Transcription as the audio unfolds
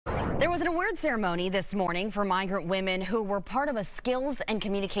There was an award ceremony this morning for migrant women who were part of a skills and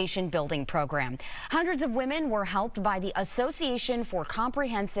communication building program. Hundreds of women were helped by the Association for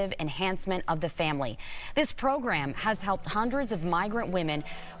Comprehensive Enhancement of the Family. This program has helped hundreds of migrant women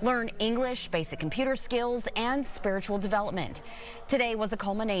learn English, basic computer skills, and spiritual development. Today was the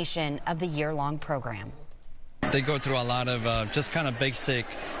culmination of the year-long program. They go through a lot of just kind of basic,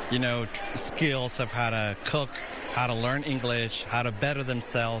 skills of how to cook, how to learn English, how to better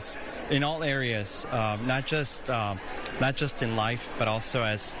themselves in all areas, not just in life, but also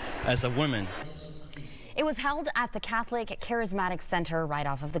as a woman. It was held at the Catholic Charismatic Center right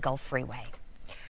off of the Gulf Freeway.